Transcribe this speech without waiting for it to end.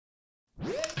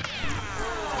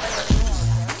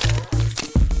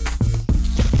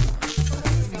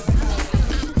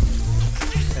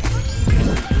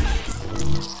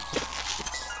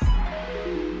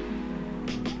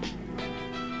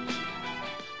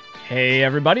Hey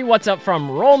everybody, what's up from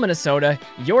Roll, Minnesota,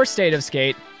 your state of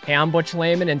skate. Hey, I'm Butch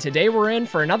Lehman, and today we're in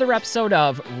for another episode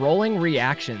of Rolling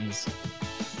Reactions.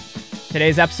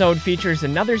 Today's episode features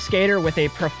another skater with a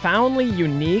profoundly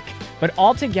unique, but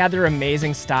altogether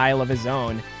amazing style of his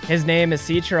own. His name is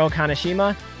Soichiro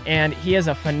Kanashima, and he is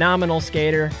a phenomenal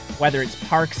skater. Whether it's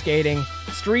park skating,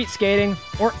 street skating,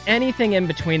 or anything in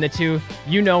between the two,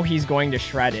 you know he's going to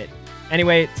shred it.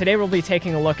 Anyway, today we'll be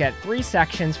taking a look at 3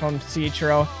 sections from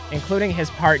Soichiro, including his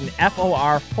part in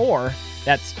FOR 4,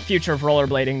 that's Future of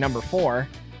Rollerblading number 4.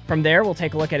 From there, we'll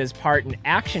take a look at his part in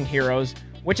Action Heroes,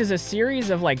 which is a series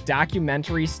of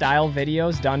documentary-style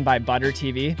videos done by Butter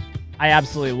TV. I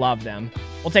absolutely love them.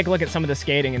 We'll take a look at some of the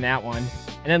skating in that one.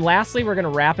 And then lastly, we're going to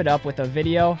wrap it up with a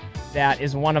video that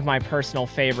is one of my personal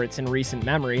favorites in recent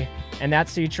memory, and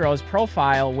that's Soichiro's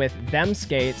profile with them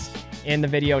skates in the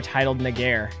video titled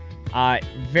Nagare.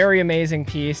 Very amazing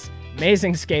piece,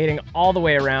 amazing skating all the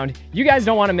way around. You guys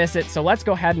don't want to miss it, so let's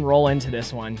go ahead and roll into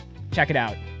this one. Check it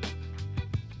out.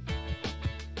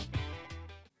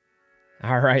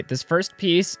 All right, this first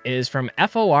piece is from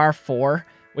FOR 4,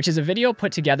 which is a video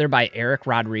put together by Eric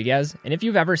Rodriguez. And if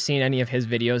you've ever seen any of his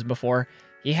videos before,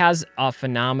 he has a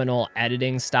phenomenal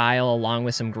editing style along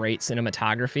with some great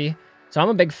cinematography. So I'm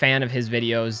a big fan of his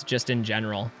videos just in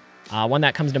general. One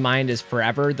that comes to mind is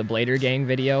Forever, the Blader Gang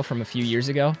video from a few years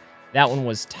ago. That one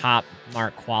was top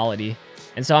mark quality.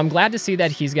 And so I'm glad to see that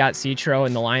he's got Soichiro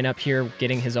in the lineup here,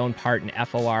 getting his own part in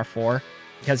FOR 4,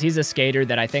 because he's a skater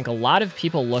that I think a lot of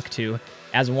people look to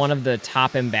as one of the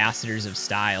top ambassadors of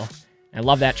style. I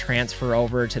love that transfer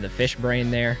over to the fish brain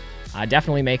there.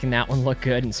 Definitely making that one look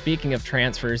good. And speaking of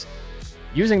transfers,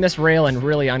 using this rail in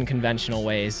really unconventional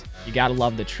ways. You gotta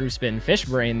love the true spin fish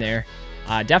brain there.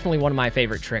 Definitely one of my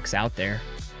favorite tricks out there.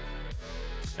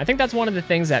 I think that's one of the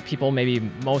things that people maybe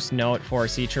most note for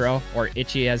Soichiro, or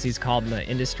Itchy as he's called in the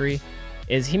industry,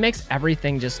 is he makes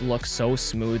everything just look so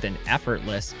smooth and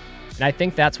effortless. And I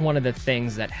think that's one of the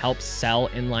things that helps sell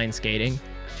inline skating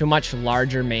to a much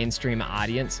larger mainstream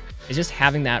audience, is just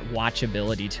having that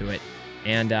watchability to it.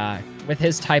 And with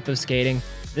his type of skating,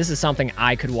 this is something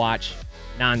I could watch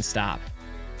nonstop.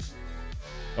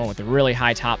 Going with a really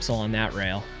high topsoul on that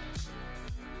rail.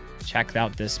 Check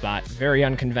out this spot. Very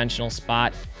unconventional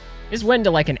spot. This went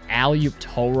into an alley-oop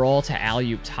toe roll to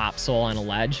alley-oop topsoul on a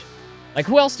ledge.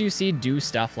 Who else do you see do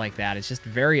stuff like that? It's just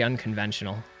very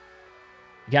unconventional.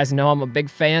 You guys know I'm a big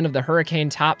fan of the Hurricane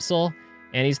topsoul,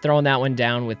 and he's throwing that one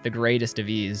down with the greatest of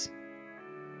ease.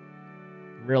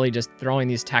 Really just throwing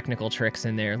these technical tricks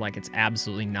in there like it's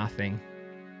absolutely nothing.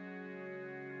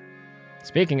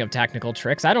 Speaking of technical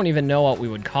tricks, I don't even know what we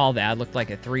would call that. It looked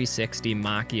like a 360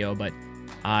 Machio, but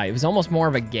it was almost more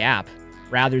of a gap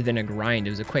rather than a grind. It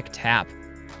was a quick tap.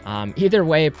 Either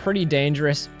way, pretty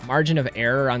dangerous. Margin of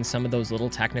error on some of those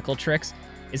little technical tricks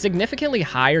is significantly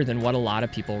higher than what a lot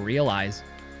of people realize.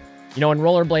 You know, in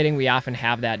rollerblading, we often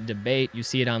have that debate. You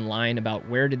see it online about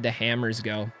where did the hammers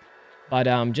go. But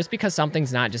just because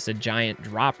something's not just a giant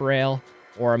drop rail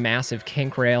or a massive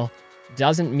kink rail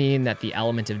doesn't mean that the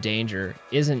element of danger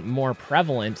isn't more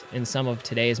prevalent in some of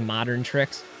today's modern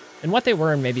tricks than what they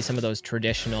were in maybe some of those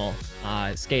traditional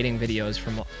skating videos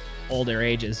from older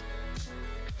ages.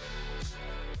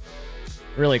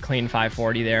 Really clean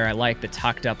 540 there. I like the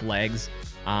tucked up legs,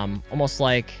 almost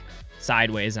like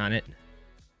sideways on it.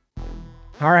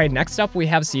 All right, next up we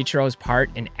have Soichiro's part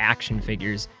in Action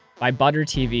Figures by Butter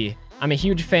TV. I'm a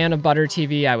huge fan of Butter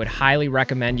TV. I would highly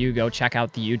recommend you go check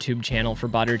out the YouTube channel for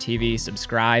Butter TV,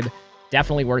 subscribe.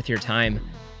 Definitely worth your time.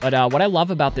 But what I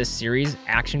love about this series,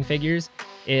 Action Figures,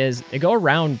 is they go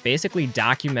around basically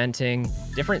documenting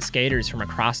different skaters from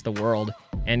across the world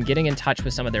and getting in touch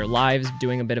with some of their lives,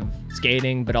 doing a bit of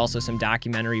skating, but also some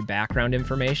documentary background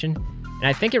information. And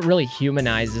I think it really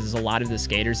humanizes a lot of the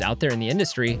skaters out there in the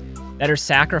industry that are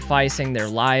sacrificing their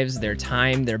lives, their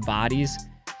time, their bodies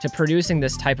to producing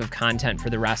this type of content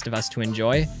for the rest of us to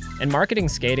enjoy and marketing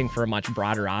skating for a much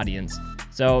broader audience.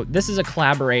 So this is a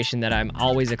collaboration that I'm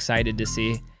always excited to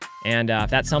see. And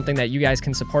if that's something that you guys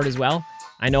can support as well,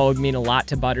 I know it would mean a lot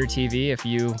to Butter TV if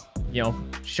you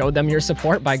showed them your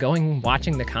support by going and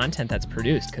watching the content that's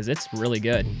produced, because it's really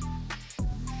good.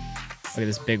 Look at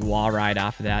this big wall ride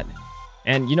off of that.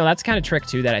 And, that's kind of trick,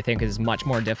 too, that I think is much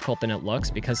more difficult than it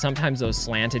looks, because sometimes those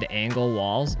slanted angle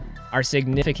walls are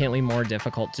significantly more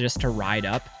difficult just to ride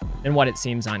up than what it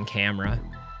seems on camera.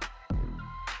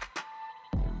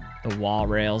 The wall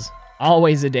rails,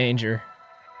 always a danger.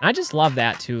 I just love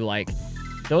that, too.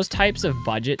 Those types of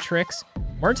budget tricks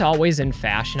weren't always in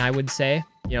fashion, I would say.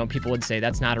 People would say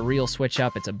that's not a real switch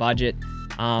up, it's a budget.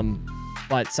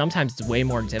 but sometimes it's way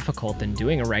more difficult than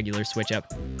doing a regular switch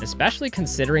up, especially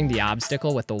considering the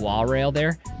obstacle with the wall rail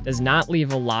there does not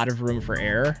leave a lot of room for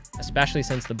error, especially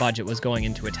since the budget was going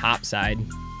into a top side.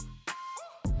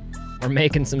 We're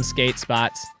making some skate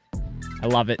spots. I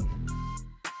love it.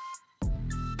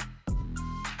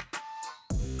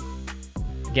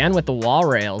 Again with the wall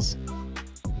rails.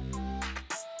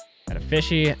 Got a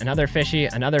fishy, another fishy,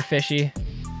 another fishy.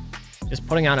 Just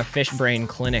putting on a fish brain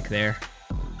clinic there.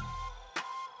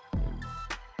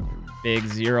 Big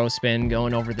zero spin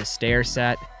going over the stair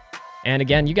set. And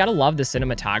again, you gotta love the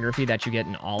cinematography that you get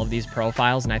in all of these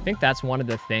profiles, and I think that's one of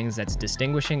the things that's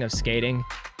distinguishing of skating.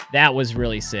 That was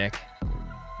really sick.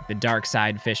 Like the dark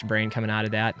side fish brain coming out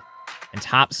of that. And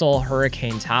topsail,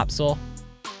 hurricane topsail.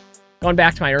 Going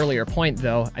back to my earlier point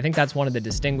though, I think that's one of the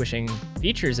distinguishing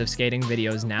features of skating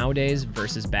videos nowadays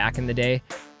versus back in the day,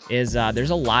 is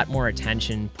there's a lot more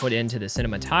attention put into the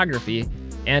cinematography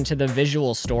and to the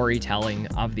visual storytelling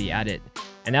of the edit.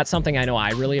 And that's something I know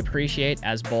I really appreciate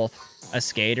as both a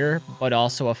skater, but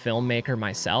also a filmmaker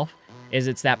myself, is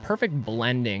it's that perfect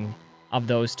blending of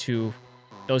those two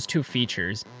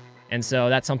features. And so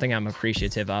that's something I'm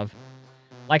appreciative of.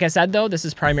 Like I said though, this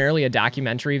is primarily a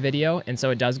documentary video, and so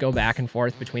it does go back and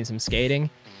forth between some skating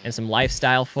and some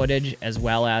lifestyle footage, as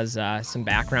well as some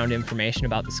background information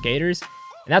about the skaters.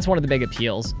 And that's one of the big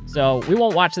appeals. So we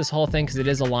won't watch this whole thing because it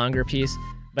is a longer piece,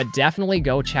 but definitely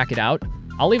go check it out.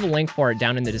 I'll leave a link for it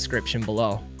down in the description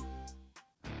below.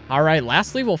 All right,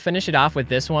 lastly, we'll finish it off with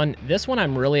this one. This one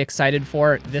I'm really excited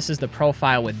for. This is the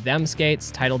profile with them skates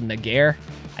titled Nagare.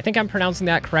 I think I'm pronouncing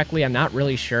that correctly. I'm not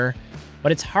really sure,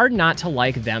 but it's hard not to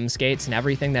like them skates and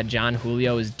everything that John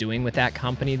Julio is doing with that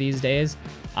company these days.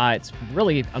 It's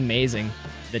really amazing.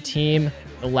 The team,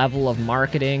 the level of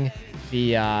marketing,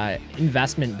 the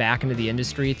investment back into the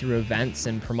industry through events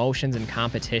and promotions and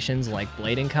competitions like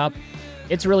Blading Cup.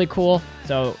 It's really cool.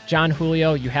 So John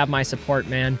Julio, you have my support,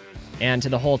 man. And to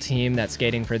the whole team that's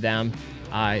skating for them,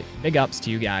 big ups to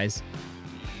you guys.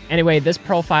 Anyway, this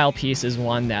profile piece is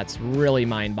one that's really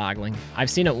mind-boggling. I've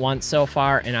seen it once so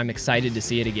far, and I'm excited to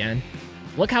see it again.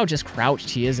 Look how just crouched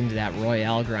he is into that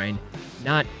Royale grind.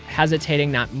 Not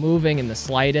hesitating, not moving in the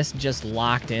slightest, just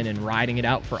locked in and riding it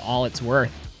out for all it's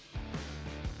worth.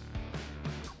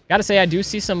 Gotta say, I do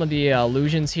see some of the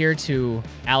allusions here to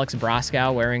Alex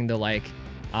Broskow wearing the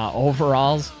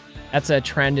overalls. That's a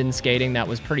trend in skating that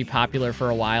was pretty popular for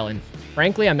a while, and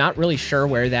frankly, I'm not really sure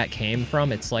where that came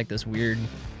from. It's like this weird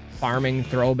farming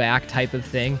throwback type of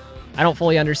thing. I don't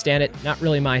fully understand it, not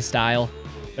really my style,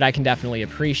 but I can definitely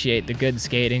appreciate the good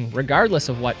skating, regardless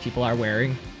of what people are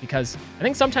wearing, because I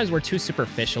think sometimes we're too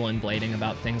superficial in blading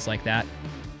about things like that.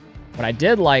 What I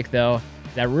did like, though,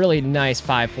 is that really nice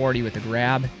 540 with the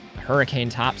grab, the hurricane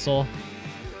topsail.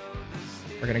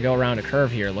 We're gonna go around a curve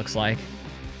here, it looks like.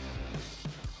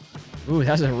 Ooh,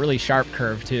 that's a really sharp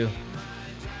curve, too.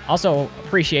 Also,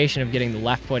 appreciation of getting the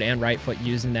left foot and right foot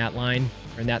used in that line,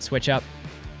 or in that switch up.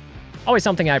 Always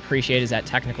something I appreciate is that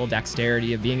technical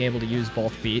dexterity of being able to use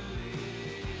both feet.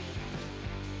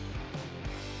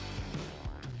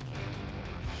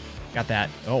 Got that.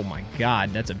 Oh my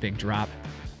god, that's a big drop.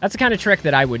 That's the kind of trick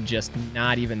that I would just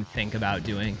not even think about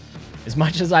doing. As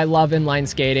much as I love inline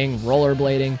skating,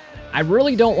 rollerblading, I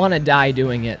really don't want to die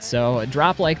doing it, so a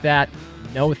drop like that,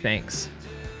 no thanks.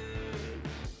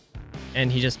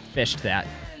 And he just fished that.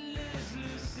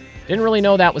 Didn't really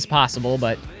know that was possible,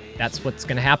 but that's what's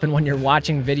going to happen when you're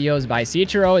watching videos by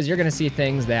Soichiro, is you're going to see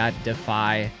things that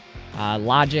defy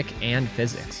logic and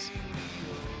physics.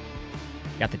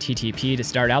 Got the TTP to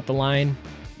start out the line.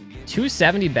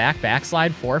 270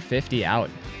 backslide, 450 out.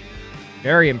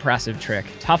 Very impressive trick.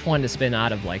 Tough one to spin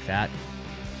out of like that.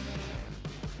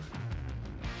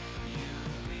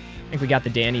 I think we got the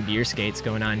Danny Beer skates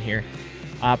going on here.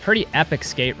 Pretty epic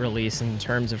skate release in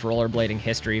terms of rollerblading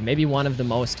history. Maybe one of the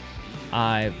most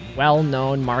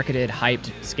well-known, marketed,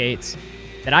 hyped skates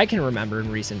that I can remember in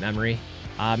recent memory.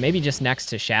 Maybe just next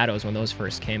to Shadows when those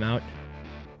first came out.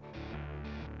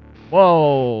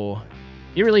 Whoa!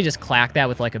 You really just clacked that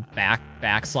with like a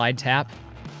backslide tap.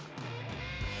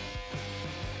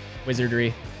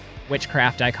 Wizardry.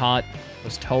 Witchcraft, I call it.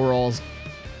 Those toe rolls.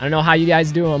 I don't know how you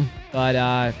guys do them,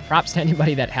 but props to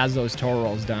anybody that has those toe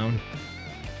rolls down.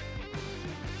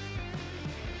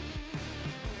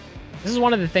 This is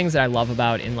one of the things that I love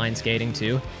about inline skating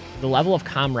too. The level of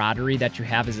camaraderie that you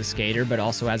have as a skater, but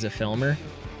also as a filmer.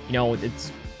 You know,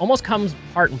 it's almost comes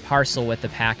part and parcel with the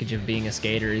package of being a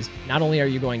skater. Is not only are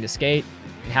you going to skate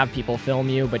and have people film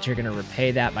you, but you're going to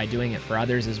repay that by doing it for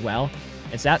others as well.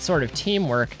 It's that sort of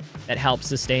teamwork that helps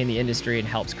sustain the industry and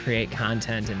helps create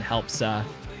content and helps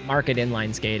market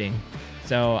inline skating.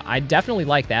 So I definitely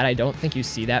like that. I don't think you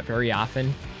see that very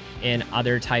often in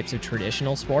other types of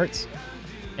traditional sports.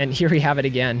 And here we have it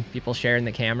again, people sharing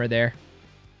the camera there.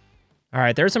 All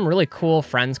right, there's some really cool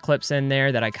Friends clips in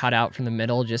there that I cut out from the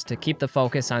middle just to keep the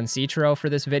focus on Soichiro for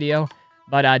this video.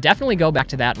 But definitely go back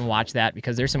to that and watch that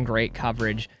because there's some great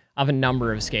coverage of a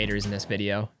number of skaters in this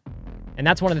video. And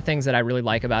that's one of the things that I really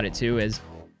like about it too is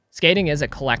skating is a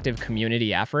collective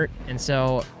community effort. And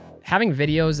so having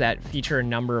videos that feature a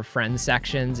number of Friends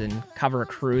sections and cover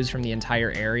crews from the entire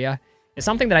area is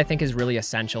something that I think is really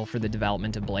essential for the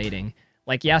development of blading.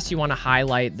 Like, yes, you want to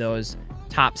highlight those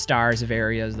top stars of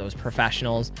areas, those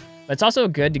professionals, but it's also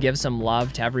good to give some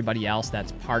love to everybody else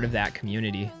that's part of that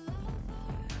community.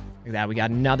 Look at that, we got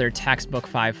another textbook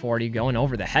 540 going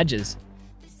over the hedges.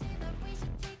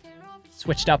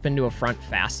 Switched up into a front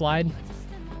fast slide.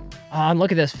 Oh, and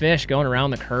look at this fish going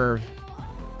around the curve.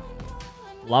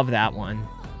 Love that one.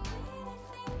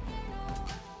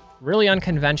 Really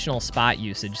unconventional spot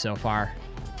usage so far.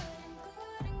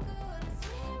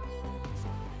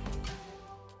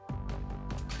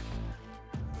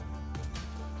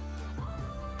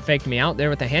 Faked me out there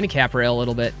with the handicap rail a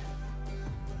little bit.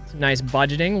 Some nice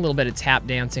budgeting, a little bit of tap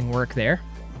dancing work there.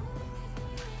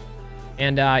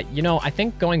 And, you know, I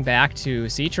think going back to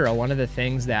Soichiro, one of the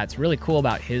things that's really cool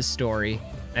about his story,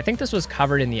 and I think this was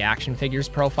covered in the action figures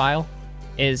profile,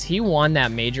 is he won that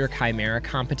major Chimera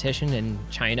competition in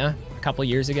China a couple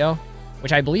years ago,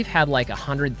 which I believe had like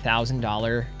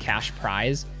 $100,000 cash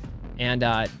prize.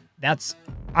 And that's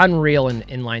unreal in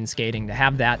inline skating to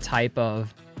have that type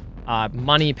of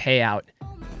money payout.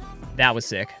 That was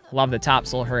sick. Love the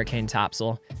topsail, hurricane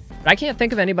topsail. But I can't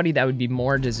think of anybody that would be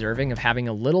more deserving of having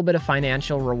a little bit of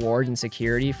financial reward and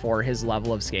security for his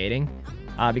level of skating.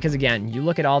 Because again, you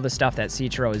look at all the stuff that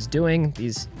Soichiro is doing,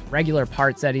 these regular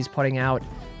parts that he's putting out,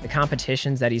 the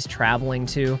competitions that he's traveling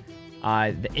to,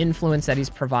 the influence that he's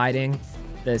providing,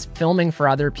 this filming for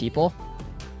other people.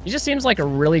 He just seems like a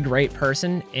really great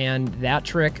person, and that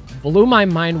trick blew my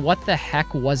mind. What the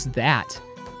heck was that?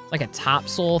 Like a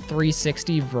topsail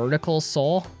 360 vertical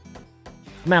sole.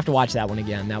 I'm gonna have to watch that one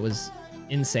again. That was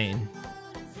insane.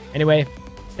 Anyway,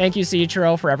 thank you,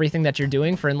 Soichiro, for everything that you're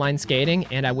doing for inline skating,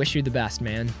 and I wish you the best,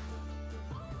 man.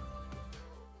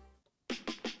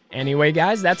 Anyway,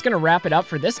 guys, that's gonna wrap it up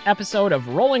for this episode of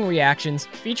Rolling Reactions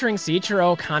featuring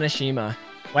Soichiro Kanashima.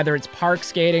 Whether it's park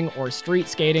skating or street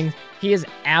skating, he is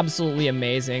absolutely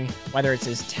amazing. Whether it's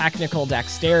his technical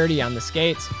dexterity on the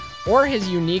skates or his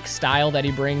unique style that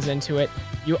he brings into it,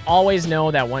 you always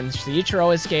know that when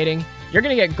Soichiro is skating, you're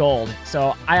gonna get gold.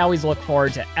 So I always look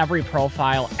forward to every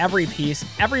profile, every piece,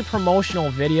 every promotional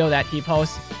video that he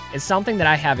posts is something that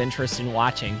I have interest in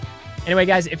watching. Anyway,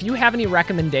 guys, if you have any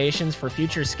recommendations for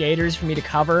future skaters for me to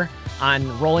cover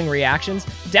on Rolling Reactions,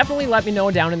 definitely let me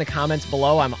know down in the comments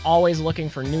below. I'm always looking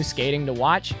for new skating to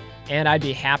watch, and I'd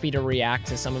be happy to react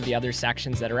to some of the other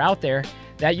sections that are out there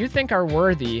that you think are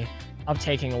worthy of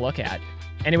taking a look at.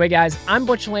 Anyway, guys, I'm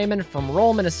Butch Lehman from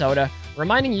Roll, Minnesota,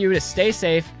 reminding you to stay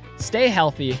safe, stay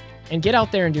healthy, and get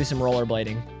out there and do some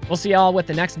rollerblading. We'll see y'all with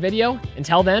the next video.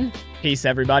 Until then, peace,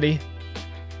 everybody.